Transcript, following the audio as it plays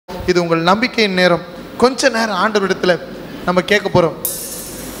இது உங்கள் நம்பிக்கையின் நேரம். கொஞ்ச நேரம் ஆண்டவரிடத்தில் நம்ம கேட்க போகிறோம்.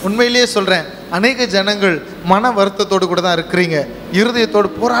 உண்மையிலேயே சொல்கிறேன், அநேக ஜனங்கள் மன வருத்தத்தோடு கூட தான் இருக்கிறீங்க, இருதயத்தோடு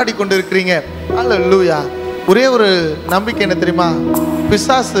போராடி கொண்டு இருக்கிறீங்க. அல்லேலூயா. ஒரே ஒரு நம்பிக்கை என்ன தெரியுமா?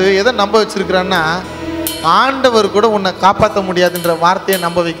 பிசாசு எதை நம்ப வச்சிருக்கிறான்னா, ஆண்டவர் கூட உன்னை காப்பாற்ற முடியாதுன்ற வார்த்தையை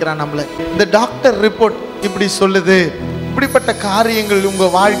நம்ப வைக்கிறான் நம்மளை. இந்த டாக்டர் ரிப்போர்ட் இப்படி சொல்லுது, இப்படிப்பட்ட காரியங்கள்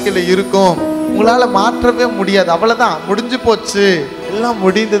உங்கள் வாழ்க்கையில் இருக்கும், உங்களால் மாற்றவே முடியாது, அவ்வளோதான், முடிஞ்சு போச்சு, எல்லாம்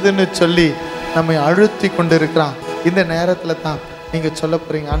முடிந்ததுன்னு சொல்லி நம்மை அழுத்தி கொண்டு இருக்கிறான். இந்த நேரத்தில் தான் நீங்கள் சொல்ல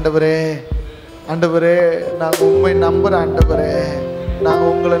போகிறீங்க, ஆண்டவரே, ஆண்டவரே, நாங்கள் உண்மை நம்புகிறேன் ஆண்டவரே, நாங்கள்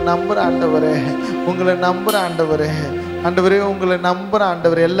உங்களை நம்புகிறேன் ஆண்டவரே, உங்களை நம்புகிறேன் ஆண்டவரே, ஆண்டவரே உங்களை நம்புகிற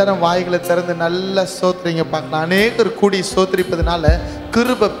ஆண்டவர். எல்லாரும் வாய்களை திறந்து நல்லா சோத்துறீங்க பார்க்கலாம். அநேகர் கூடி சோத்தரிப்பதனால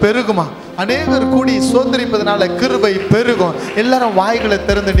கிருபை பெருகுமா? அநேகர் கூடி சோத்தரிப்பதனால கிருபை பெருகும். எல்லாரும் வாய்களை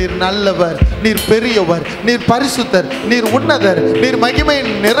திறந்து, நீர் நல்லவர், நீர் பெரியவர், நீர் பரிசுத்தர், நீர் உன்னதர், நீர் மகிமை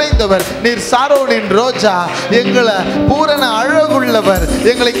நிறைந்தவர், நீர் சாரோனின் ரோஜா, எங்களை பூரண அழகுள்ளவர்,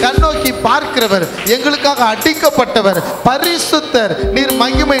 எங்களை கண்ணோக்கி பார்க்கிறவர், எங்களுக்காக அடிக்கப்பட்டவர், பரிசுத்தர், நீர்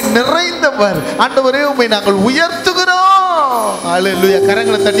மகிமை நிறைந்தவர். ஆண்டவரே உம்மை நாங்கள் உயர்த்துகிறோம். ஹல்லேலூயா.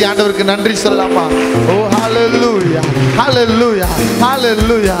 கரங்களை தட்டி ஆண்டவருக்கு நன்றி சொல்லலாமா? ஓ ஹல்லேலூயா, ஹல்லேலூயா,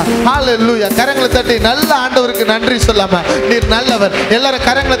 ஹல்லேலூயா, ஹல்லேலூயா. கரங்களை தட்டி நல்ல ஆண்டவருக்கு நன்றி சொல்லாம, நீர் நல்லவர். எல்லாரும்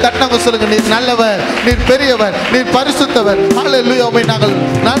கரங்களை தட்டினவங்க சொல்லுங்க, நீர் நல்லவர், நீர் பெரியவர், நீர் பரிசுத்தவர். ஹல்லேலூயா. உம்மை நாங்கள்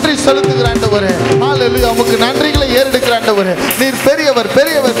நன்றி செலுத்துகிற ஆண்டவரே. ஹல்லேலூயா. உமக்கு நன்றிகளை ஏறெடுக்கிற ஆண்டவரே. நீர் பெரியவர்,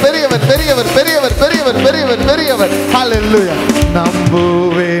 பெரியவர், பெரியவர், பெரியவர், பெரியவர், பெரியவர், பெரியவர், பெரியவர். ஹல்லேலூயா.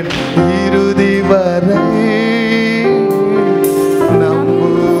 நம்புவேன் இறுதி வரை,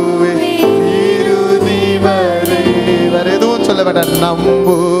 எதுவும் சொல்ல வேண்டாம்.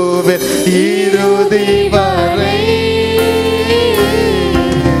 நம்புவேன் இறுதி வரை,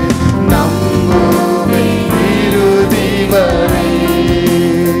 நம்புவேன் இறுதி வரை,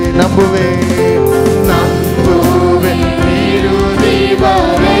 நம்புவேன், நம்புவேன் இறுதி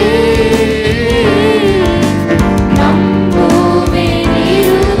வரை, நம்புவேன்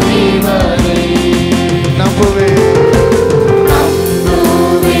இறுதி வரை, நம்புவேன்,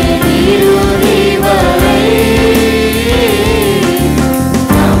 நம்புவேன்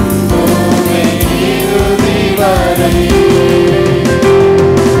இறுதி வரை,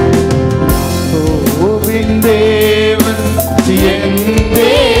 தேவன் என்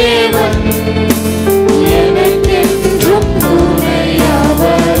தேவன், எனக்கென்றும்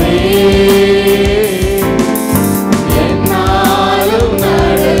துணையவரே, என்னாலும்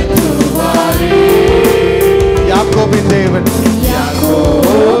நடத்துவாரே. யாக்கோபின் தேவன்,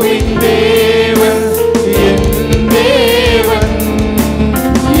 யாக்கோபின் தேவன் என் தேவன்,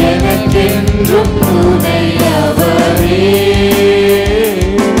 எனக்கென்றும் துணையவரே,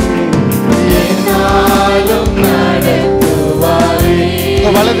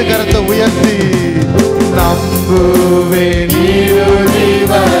 வலது கரத்தை உயர்த்தி, நம்புவேன் இறுதி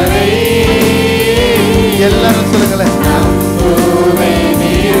வரை. எல்லாரும் சொல்லுங்களேன், நம்புவேன்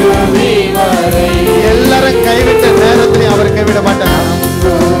இறுதி வரை. எல்லாரும் கைவிட்ட நேரத்திலே அவர் கைவிட மாட்டார்.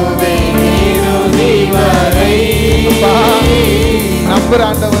 நம்புவேன் இறுதி வரை. நம்புற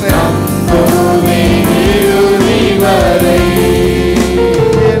ஆண்டவரே, நம்புவேன் இறுதி வரை.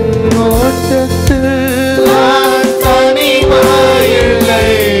 என் ஓட்டத்தில்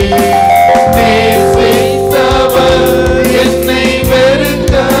என்னை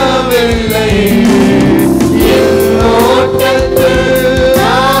வெறுக்கவில்லை, என் ஓட்டத்தில்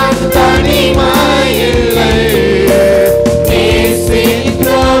நான் தனிமாயில்லை,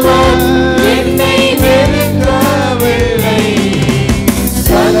 நேசித்தவர் என்னை வெறுக்கவில்லை,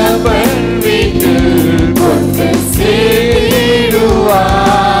 சகபன் வீட்டில் கொண்டு சேர்த்திடுவார்,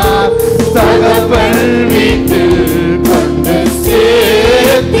 சகபன் வீட்டில் கொண்டு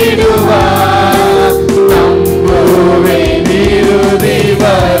சேர்த்திடுவார். நம்புவேன் இறுதி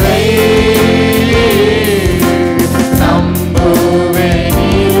வரை, நம்புவேன்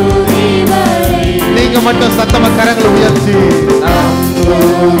இறுதி வரை. நீங்க மட்டும் சத்தமா கரங்களை உயர்த்தி,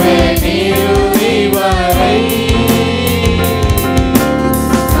 நம்புவேன் இறுதி வரை,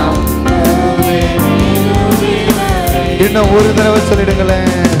 நம்புவேன் இறுதி வரை. இன்னும் ஒரு தடவை சொல்லிடுங்களேன்,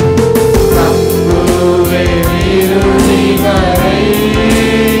 நம்புவேன் இறுதி வரை,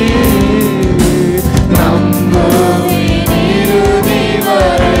 நம்புவேன் இறுதி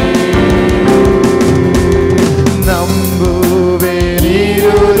வரை, நம்புவேன்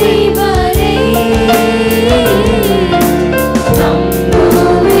இறுதி வரை,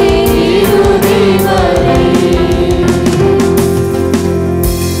 நம்புவேன் இறுதி வரை.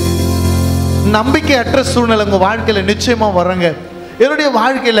 நம்பிக்கையற்ற சூழ்நிலை உங்க வாழ்க்கையில நிச்சயமா வரங்க. என்னுடைய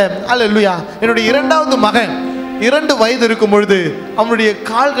வாழ்க்கையில அல்லேலூயா, என்னுடைய இரண்டாவது மகன் 2 வயது இருக்கும் பொழுது அவனுடைய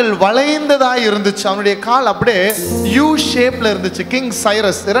கால்கள் வளைந்ததாக இருந்துச்சு. அவனுடைய கால் அப்படியே யூ ஷேப்ல இருந்துச்சு. கிங்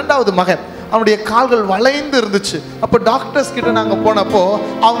சைரஸ் 2வது மகன், அவனுடைய கால்கள் வளைந்து இருந்துச்சு. அப்போ டாக்டர்ஸ் கிட்ட நாங்கள் போனப்போ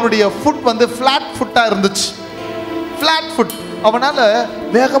அவனுடைய ஃபுட் வந்து ஃப்ளாட் ஃபுட்டாக இருந்துச்சு. Flat food. அவனால்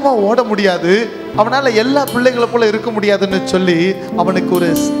வேகமாக ஓட முடியாது, அவனால் எல்லா பிள்ளைகளை போல இருக்க முடியாதுன்னு சொல்லி அவனுக்கு ஒரு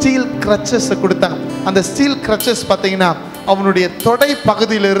ஸ்டீல் கிரச்சஸை கொடுத்தாங்க. அந்த ஸ்டீல் கிரச்சஸ் பார்த்தீங்கன்னா அவனுடைய தொடை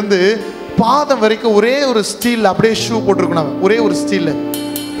பகுதியிலிருந்து பாதம் வரைக்கும் ஒரே ஒரு ஸ்டீல் அப்படியே ஷூ போட்டிருக்கணும். ஒரே ஒரு ஸ்டீலில்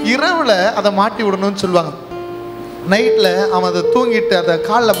இரவில் அதை மாட்டி விடணும்னு சொல்லுவாங்க. நைட்டில் அவன் அதை தூங்கிட்டு அதை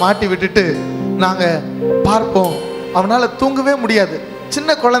காலில் மாட்டி விட்டுட்டு நாங்கள் பார்ப்போம். அவனால் தூங்கவே முடியாது. சின்ன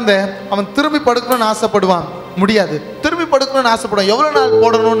குழந்தை, அவன் திரும்பி படுக்கணும்னு ஆசைப்படுவான், முடியாது. திரும்பி படுக்கணும்னு ஆசைப்படுவான். எவ்வளோ நாள்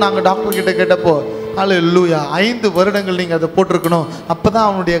போடணும்னு நாங்கள் டாக்டர் கிட்ட கேட்டப்போ, அல்லேலூயா 5 வருடங்கள் நீங்கள் அதை போட்டிருக்கணும், அப்போ தான்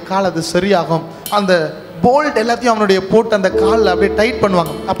அவனுடைய கால் அது சரியாகும். அந்த போல்ட் எல்லாத்தையும் அவனுடைய போட்டு அந்த காலில் அப்படியே டைட்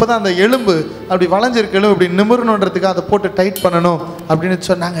பண்ணுவாங்க. அப்போ தான் அந்த எலும்பு அப்படி வளைஞ்சிருக்க எலும்பு அப்படி நிமிரணுன்றதுக்காக அதை போட்டு டைட் பண்ணணும் அப்படின்னு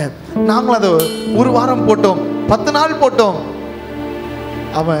சொன்னாங்க. நாங்களும் அதை 1 வாரம் போட்டோம், 10 நாள் போட்டோம்.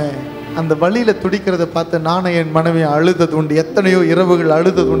 அவன் அந்த வழியில் துடிக்கிறத பார்த்து நானும் என் மனைவி அழுதது உண்டு. எத்தனையோ இரவுகள்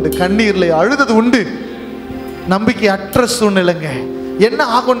அழுதது உண்டு, கண்ணீரில் அழுதது உண்டு. நம்பிக்கை அற்ற சூழ்நிலைங்க. என்ன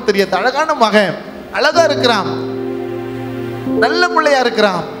ஆகும்னு தெரியாது. அழகான மகன், அழகா இருக்கிறான், நல்ல பிள்ளையா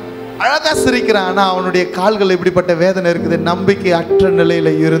இருக்கிறான், அழகா சிரிக்கிறான். ஆனா அவனுடைய கால்கள் இப்படிப்பட்ட வேதனை இருக்குது. நம்பிக்கை அற்ற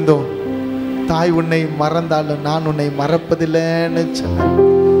நிலையில இருந்தோம். தாய் உன்னை மறந்தாலும் நான் உன்னை மறப்பதில்லைன்னு சொன்னான்.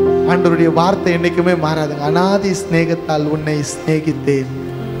 ஆண்டவருடைய வார்த்தை என்னைக்குமே மாறாதுங்க. அநாதி ஸ்நேகத்தால் உன்னை சிநேகித்தேன்,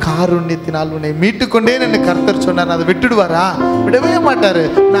 காருண்யத்தினால் உன்னை மீட்டுக்கொண்டேன் என்று கர்த்தர் சொன்னார். அதை விட்டுடுவாரா? விடவே மாட்டாரு.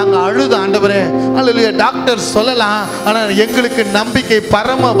 நாங்க அழுது, ஆண்டவரே அல்லேலூயா, டாக்டர் சொல்லலாம், ஆனால் எங்களுக்கு நம்பிக்கை,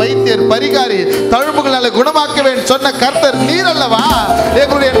 பரம வைத்தியர், பரிகாரி, தழும்புகளால் குணமாக்குவேன் சொன்ன கர்த்தர் நீர் அல்லவா?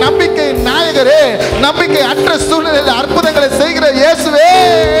 எங்களுடைய நம்பிக்கை நாயகரே, நம்பிக்கை அற்ற சூழ்நிலையில் அற்புதங்களை செய்கிற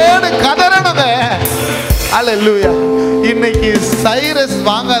இயேசுவேன்னு கதறணுங்க. அல்லேலூயா. இன்னைக்கு சைரஸ்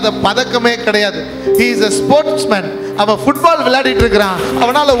வாங்காத பதக்கமே கிடையாது. he is a sportsman. அவன் ஃபுட்பால் விளையாடிட்டு இருக்கிறான்,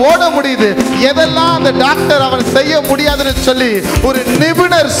 அவனால ஓட முடியுது. எதெல்லாம் அந்த டாக்டர் அவன் செய்ய முடியாதுன்னு சொல்லி ஒரு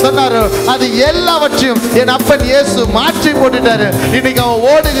நிபுணர் சொன்னாரு, அது எல்லாவற்றையும் என் அப்பன் இயேசு மாற்றி போட்டுட்டாரு. இன்னைக்கு அவன்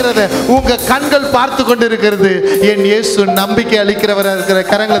ஓடுகிறத உங்க கண்கள் பார்த்து கொண்டு இருக்கிறது. என் இயேசு நம்பிக்கை அளிக்கிறவராக இருக்கிற.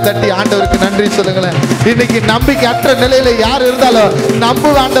 கரங்களை தட்டி ஆண்டவருக்கு நன்றி சொல்லுங்களேன். இன்னைக்கு நம்பிக்கை அற்ற நிலையில யார் இருந்தாலும்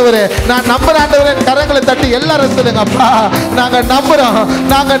நம்பு ஆண்டவரே, நான் நம்புற ஆண்டவரே, கரங்களை தட்டி எல்லாரும் சொல்லுங்க, அப்பா நாங்க நம்புறோம்,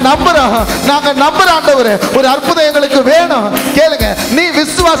 நாங்க நம்புறோம், நாங்க நம்புற ஆண்டவரே, ஒரு அற்புதம் எங்களுக்கு வேணும். கேளுங்க, நீ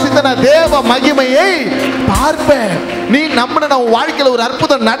விசுவாசித்தன தேவ மகிமையை பார்ப்பேன். நீ நம்பின உன் வாழ்க்கையில ஒரு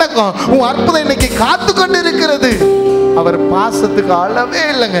அற்புதம் நடக்கும். உன் அற்புதம் இன்னைக்கு காத்து கொண்டு இருக்கிறது. அவர் பாசத்துக்கு அளவே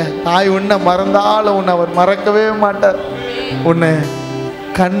இல்லைங்க. தாய் உன்னை மறந்தாலும் உன்னை அவர் மறக்கவே மாட்டார். உன்னை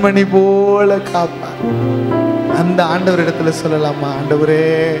கண்மணி போல காப்பார். அந்த ஆண்டவர் இடத்துல சொல்லலாமா, ஆண்டவரே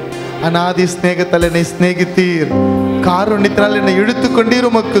அநாதி ஸ்நேகத்தால் என்னை ஸ்நேகித்தீர், காருண்யத்தினால் என்னை இழுத்து கொண்டீர்,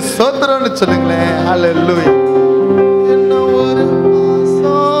 உமக்கு சோத்திரம்னு சொல்லுங்களேன். அல்லேலூயா. என்ன ஒரு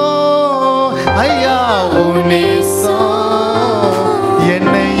பாசம் ஐயா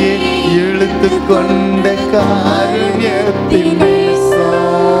என்னையே இழுத்து கொண்ட காருண்யத்தின்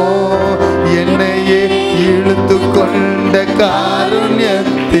நேசம், என்னையே இழுத்து கொண்ட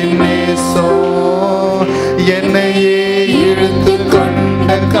காருண்யத்தின் நேசம், என்னையே இழுத்து கொண்ட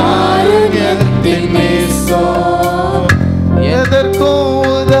காருண்யத்தின் நேசம், எதற்கும்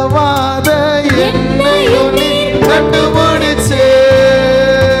உதவாத என்னையும் நீ கண்டுபிடிச்சே,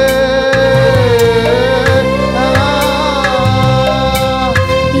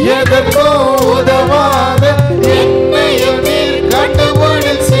 எதற்கும் உதவாத என்னையும் நீ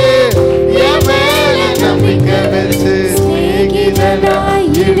கண்டுபிடிச்சே, என் மேல நம்பிக்கை வச்சு சிநேகிதனாய்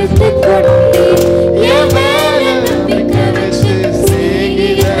இழுத்து கொண்டே, என் மேல நம்பிக்கை வச்சு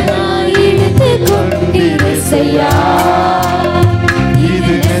சிநேகிதனாய் இழுத்து கொண்டிருக்கையா,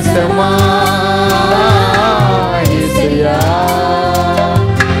 இது நெசமா இசையா,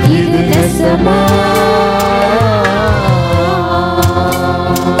 இது நெசமா.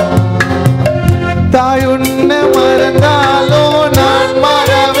 தாய் உன்னை மறந்தாலும் நான்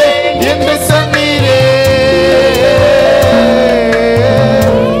மறவே என்று சொன்னீரே,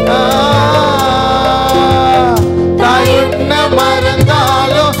 தாய் உன்னை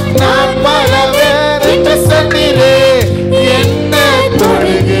மறந்தாலும் நான் மறவே என்று சொன்னீரே, என்ன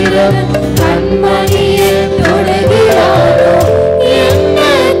தொழுகிற கண்மணியே தொழுகிறாரோ, என்ன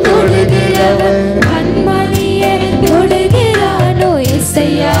தொழுகிறவன் கண்மணியே தொழுகிறானோ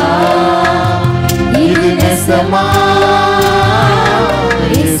இசையா, இது நெசமா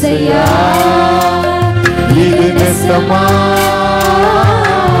இசையா, இது நெசமா.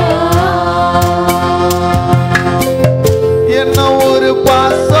 என்ன ஒரு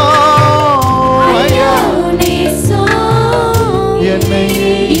பாசம் ஐயா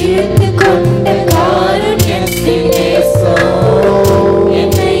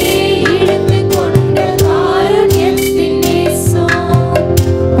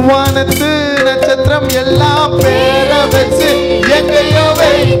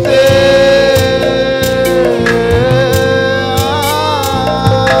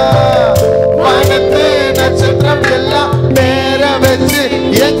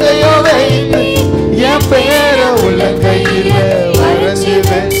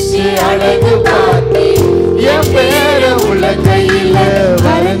அழகு பார்த்து என் பேர உள்ள கையில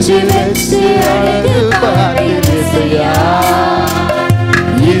வரைஞ்சு வச்சு அழகு பார்த்து இசையா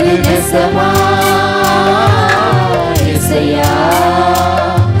இது நெசமா இசையா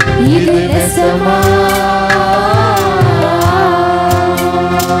இது நெசமா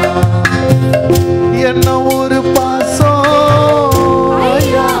என்ன ஒரு பாசம்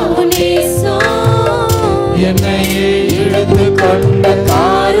என்னையே இழுத்து கொண்ட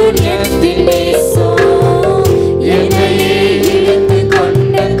காருண்யத்தின் நேசம் என்னையே இழுத்து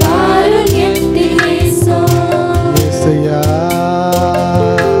கொண்ட காருண்யத்தின் நேசம் இசையா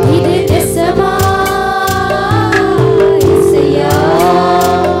இது நெசமா இசையா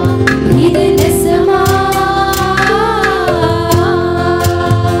இது நெசமா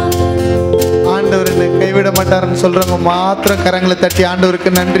ஆண்டவர் என்னை கைவிட மாட்டாருன்னு சொல்றவங்க மாத்திரம் கரங்களை தட்டி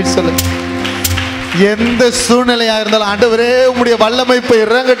ஆண்டவருக்கு நன்றி சொல்லுங்க. எந்த சூழ்நிலையா இருந்தாலும் ஆண்டவரே உம்முடைய வல்லமை போய்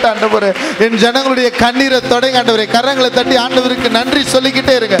இறங்கட்ட ஆண்டவரே. என் ஜனங்களுடைய கண்ணீரை தொடங்க ஆண்டவரே. கரங்களை தட்டி ஆண்டவருக்கு நன்றி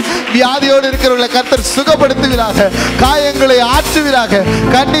சொல்லிக்கிட்டே இருங்க. வியாதியோடு இருக்கிறவர்களை கர்த்தர் சுகப்படுத்துவீராக, காயங்களை ஆற்றுவீராக,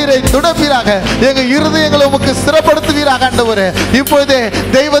 கண்ணீரை துடைப்பீராக, எங்க இருதயங்களை உமக்கு சிறப்படுத்துவீராக ஆண்டவரே. இப்பொழுதே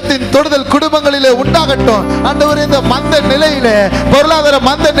தெய்வத்தின் தொடுதல் குடும்பங்களிலே உண்டாகட்டும் ஆண்டவரே. இந்த மந்த நிலையிலே, பொருளாதார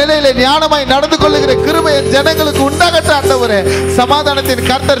மந்த நிலையிலே ஞானமாய் நடந்து கொள்ளுகிற கிருபை என் ஜனங்களுக்கு உண்டாகட்டும் ஆண்டவரே. சமாதானத்தின்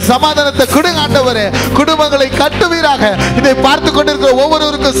கர்த்தர் சமாதானத்தை கொடுங்க ஆண்டவரே. குடும்பங்களை கட்டுவீராக. இதை பார்த்து கொண்டிருக்கிற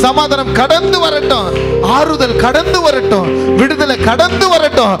ஒவ்வொருவருக்கும் சமாதானம் கடந்து வரட்டும், ஆறுதல் கடந்து வரட்டும், விடுதலை கடந்து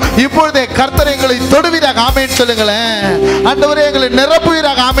வரட்டும். இப்பொழுதே கர்த்தர் எங்களை தொடுவீராக. ஆமென் சொல்லுங்களேன். ஆண்டவரே எங்களை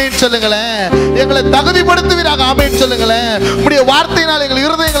நிரப்புவீராக. ஆமென் சொல்லுங்களேன். எங்களை தகுதிப்படுத்துவீராக. ஆமென் சொல்லுங்களேன். உம்முடைய வார்த்தையினால் எங்கள்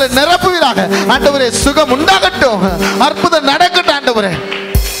இருதயங்களை நிரப்புவீராக. ஆண்டவரே சுகம் உண்டாகட்டும், அற்புதம் நடக்கட்டும் ஆண்டவரே.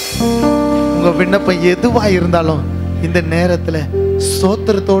 உங்க விண்ணப்பம் எதுவா இருந்தாலும் இந்த நேரத்துல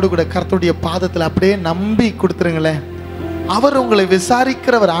சோத்திரத்தோடு கூட கர்த்தருடைய பாதத்தில் அப்படியே நம்பி கொடுத்துருங்களேன். அவர் உங்களை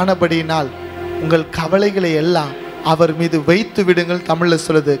விசாரிக்கிறவர் ஆனபடியினால் உங்கள் கவலைகளை எல்லாம் அவர் மீது வைத்து விடுங்கள். தமிழ்ல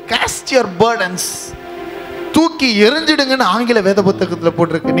சொல்லுது காஸ்ட் யுவர் பர்டன்ஸ். தூக்கி எரிஞ்சிடுங்கன்னு ஆங்கில வேத புத்தகத்தில்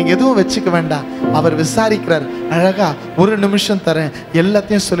போட்டிருக்கு. நீங்க எதுவும் வச்சுக்க வேண்டாம். அவர் விசாரிக்கிறார். அழகா ஒரு நிமிஷம் தரேன்,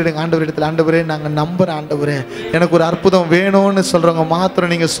 எல்லாத்தையும் சொல்லிடுங்க ஆண்டவர் இடத்துல. ஆண்டவரே நாங்க நம்புறோம் ஆண்டவரே, எனக்கு ஒரு அற்புதம் வேணும்னு சொல்றவங்க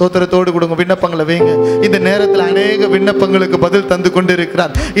மாத்திரம் நீங்க சோத்திரத்தோடு கொடுங்க, விண்ணப்பங்களை வைங்க. இந்த நேரத்தில் அநேக விண்ணப்பங்களுக்கு பதில் தந்து கொண்டு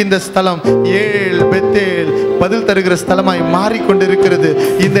இருக்கிறார். இந்த ஸ்தலம் ஏழு பெத்தேல் பதில் தருகிற ஸ்தலமாய் மாறிக்கொண்டிருக்கிறது.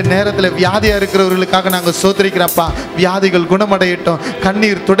 இந்த நேரத்தில் வியாதியா இருக்கிறவர்களுக்காக நாங்கள் சோத்திரிக்கிறப்பா. வியாதிகள் குணமடையட்டும்,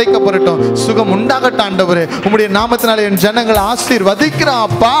 கண்ணீர் துடைக்கப்படட்டும், சுகம் உண்டாகட்டும் ஆண்டவரே. உம்முடைய நாமத்தினால என் ஜனங்கள் ஆசீர்வதிக்கிறான்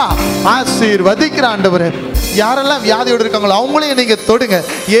அப்பா, ஆசீர்வதிக்கிறான் ஆண்டவரே. யாரெல்லாம் வியாதியோடு இருக்காங்களோ அவங்களையும் நீங்க தொடுங்க.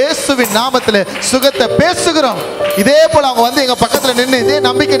 இயேசுவின் நாமத்தில் சுகத்தை பேசுகிறோம். இதே போல அவங்க வந்து எங்க பக்கத்துல நின்று இதே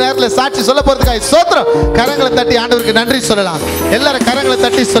நம்பிக்கை நேரத்தில் சாட்சி சொல்ல போறதுக்காக சோத்திரம். கரங்களை தட்டி ஆண்டவருக்கு நன்றி சொல்லலாம். எல்லாரும் கரங்களை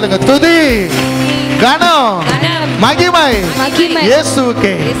தட்டி சொல்லுங்க. துதி கனம் மகிமை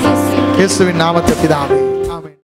இயேசுவுக்கே. இயேசுவின் நாமத்தை பிதாவே.